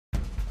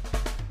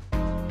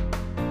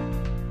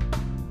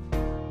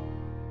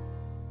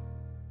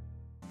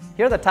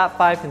Here are the top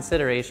 5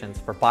 considerations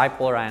for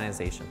bipolar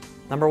ionization.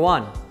 Number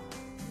 1,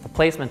 the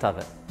placement of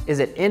it. Is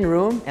it in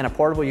room in a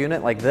portable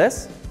unit like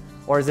this,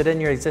 or is it in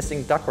your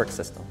existing ductwork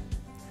system?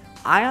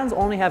 Ions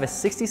only have a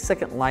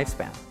 60-second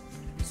lifespan.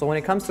 So when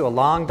it comes to a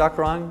long duct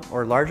run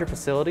or larger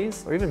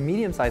facilities, or even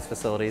medium-sized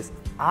facilities,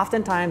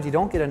 oftentimes you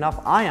don't get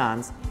enough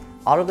ions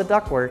out of the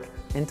ductwork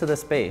into the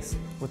space.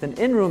 With an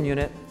in-room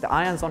unit, the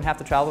ions don't have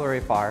to travel very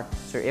far,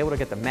 so you're able to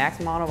get the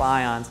maximum amount of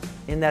ions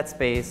in that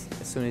space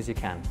as soon as you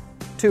can.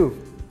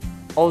 2,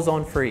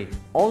 ozone-free.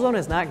 Ozone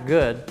is not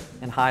good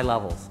in high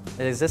levels.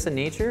 It exists in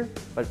nature,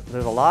 but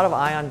there's a lot of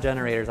ion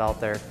generators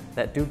out there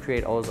that do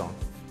create ozone.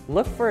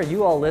 Look for a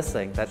UL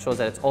listing that shows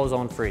that it's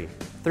ozone-free.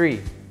 3,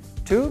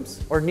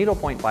 tubes or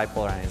needlepoint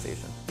bipolar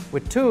ionization.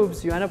 With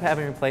tubes, you end up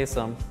having to replace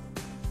them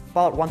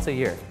about once a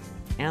year,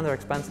 and they're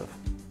expensive.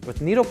 With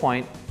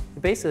needlepoint,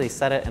 you basically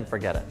set it and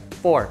forget it.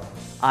 4,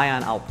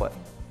 ion output.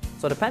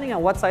 So depending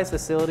on what size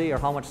facility or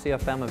how much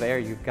CFM of air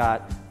you've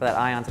got for that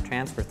ion to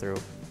transfer through,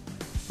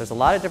 there's a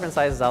lot of different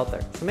sizes out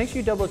there. So make sure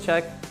you double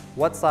check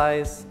what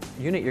size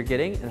unit you're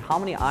getting and how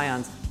many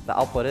ions the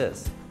output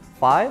is.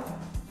 5,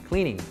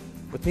 cleaning.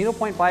 With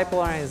needlepoint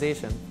bipolar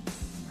ionization,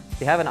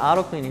 if you have an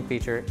auto cleaning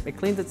feature, it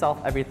cleans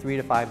itself every 3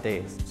 to 5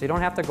 days. So you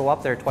don't have to go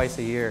up there twice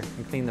a year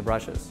and clean the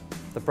brushes.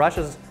 The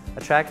brushes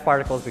attract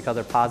particles because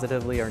they're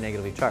positively or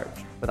negatively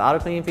charged. With auto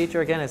cleaning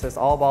feature, again, it's just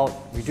all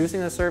about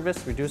reducing the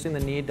service, reducing the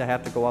need to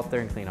have to go up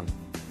there and clean them.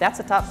 That's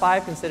the top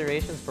 5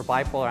 considerations for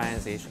bipolar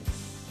ionization.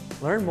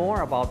 Learn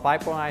more about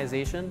bipolar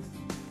ionization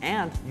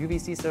and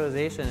UVC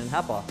sterilization in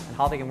HEPA and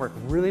how they can work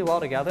really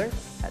well together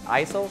at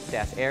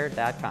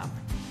ISO-Aire.com.